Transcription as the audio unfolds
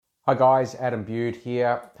Hi guys, Adam Bude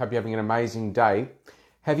here. Hope you're having an amazing day.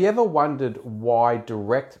 Have you ever wondered why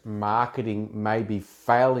direct marketing may be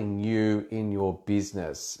failing you in your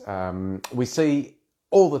business? We see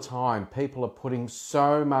all the time people are putting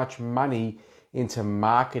so much money into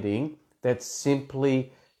marketing that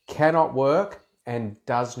simply cannot work and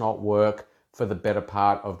does not work for the better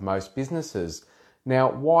part of most businesses. Now,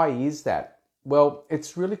 why is that? Well,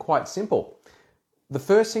 it's really quite simple. The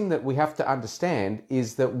first thing that we have to understand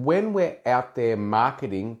is that when we're out there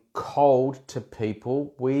marketing cold to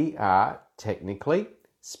people, we are technically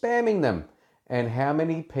spamming them. And how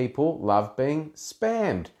many people love being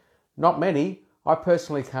spammed? Not many. I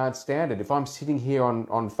personally can't stand it. If I'm sitting here on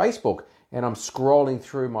Facebook and I'm scrolling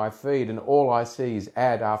through my feed and all I see is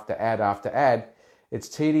ad after ad after ad, it's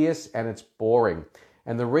tedious and it's boring.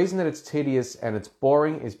 And the reason that it's tedious and it's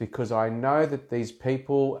boring is because I know that these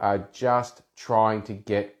people are just trying to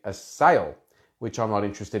get a sale, which I'm not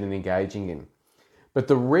interested in engaging in. But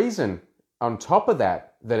the reason on top of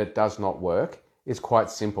that it does not work is quite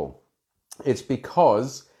simple. It's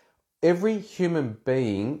because every human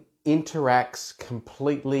being interacts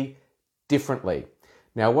completely differently.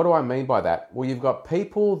 Now, what do I mean by that? Well, you've got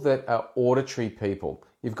people that are auditory people.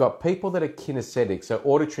 You've got people that are kinesthetic. So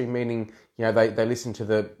auditory meaning, they listen to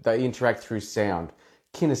they interact through sound.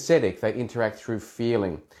 Kinesthetic, they interact through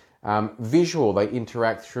feeling. Visual, they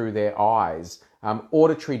interact through their eyes.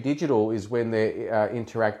 Auditory digital is when they're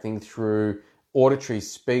interacting through auditory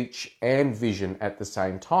speech and vision at the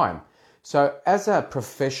same time. So as a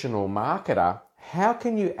professional marketer, how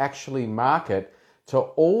can you actually market to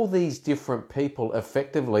all these different people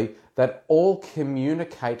effectively that all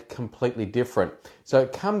communicate completely different? So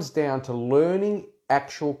it comes down to learning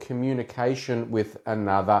actual communication with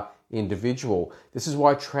another individual. This is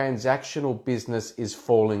why transactional business is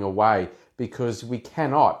falling away, because we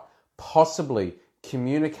cannot possibly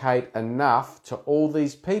communicate enough to all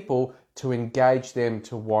these people to engage them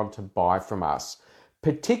to want to buy from us.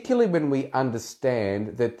 Particularly when we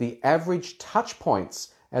understand that the average touch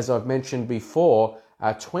points, as I've mentioned before,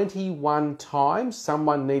 21 times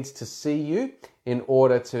someone needs to see you in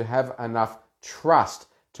order to have enough trust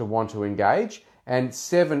to want to engage, and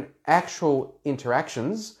 7 actual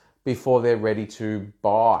interactions before they're ready to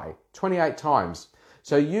buy. 28 times.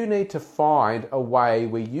 So you need to find a way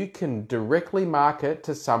where you can directly market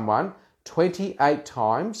to someone 28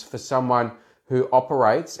 times for someone who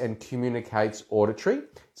operates and communicates auditory,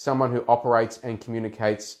 someone who operates and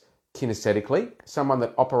communicates kinesthetically, someone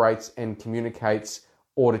that operates and communicates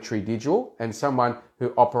auditory digital, and someone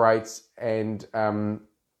who operates and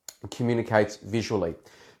communicates visually.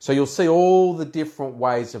 So you'll see all the different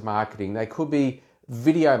ways of marketing. They could be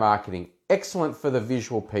video marketing, excellent for the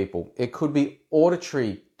visual people. It could be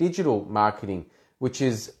auditory digital marketing, which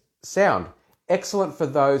is sound, excellent for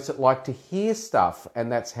those that like to hear stuff,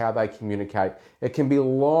 and that's how they communicate. It can be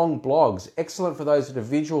long blogs, excellent for those that are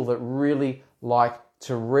visual that really like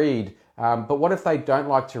to read. But what if they don't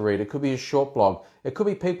like to read? It could be a short blog. It could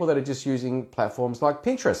be people that are just using platforms like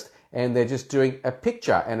Pinterest and they're just doing a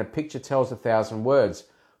picture, and a picture tells 1,000 words.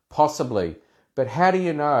 Possibly. But how do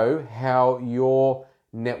you know how your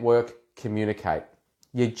network communicate?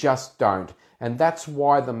 You just don't. And that's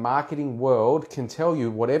why the marketing world can tell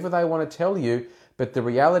you whatever they want to tell you. But the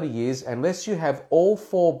reality is, unless you have all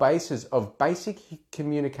 4 bases of basic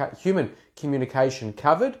human communication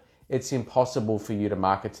covered, it's impossible for you to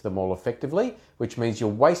market to them all effectively, which means you're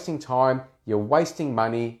wasting time, you're wasting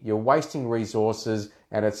money, you're wasting resources,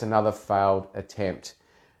 and it's another failed attempt.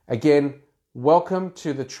 Again, welcome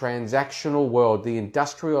to the transactional world, the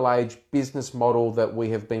industrial age business model that we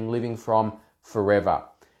have been living from forever.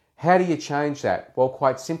 How do you change that? Well,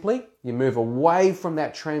 quite simply, you move away from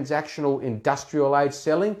that transactional industrial age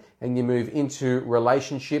selling and you move into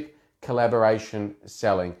relationship collaboration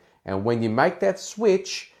selling. And when you make that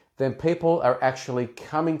switch, then people are actually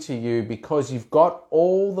coming to you because you've got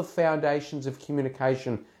all the foundations of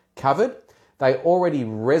communication covered. They already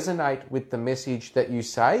resonate with the message that you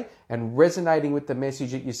say, and resonating with the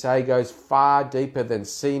message that you say goes far deeper than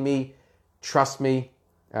see me, trust me.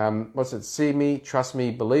 See me, trust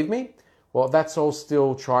me, believe me. Well, that's all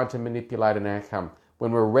still trying to manipulate an outcome.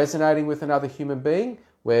 When we're resonating with another human being,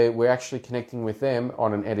 we're actually connecting with them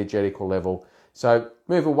on an energetical level. So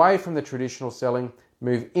move away from the traditional selling,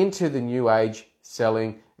 move into the new age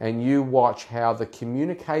selling, and you watch how the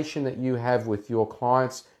communication that you have with your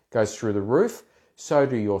clients goes through the roof. So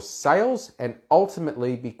do your sales, and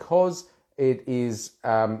ultimately, because it is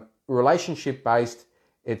relationship based,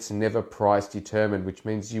 it's never price determined, which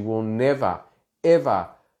means you will never ever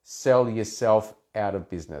sell yourself out of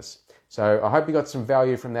business. So I hope you got some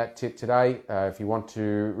value from that tip today. If you want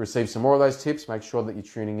to receive some more of those tips, make sure that you're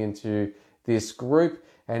tuning into this group.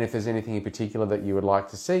 And if there's anything in particular that you would like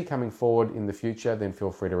to see coming forward in the future, then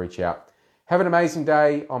feel free to reach out. Have an amazing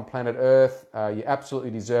day on planet Earth. You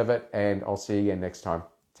absolutely deserve it. And I'll see you again next time.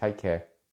 Take care.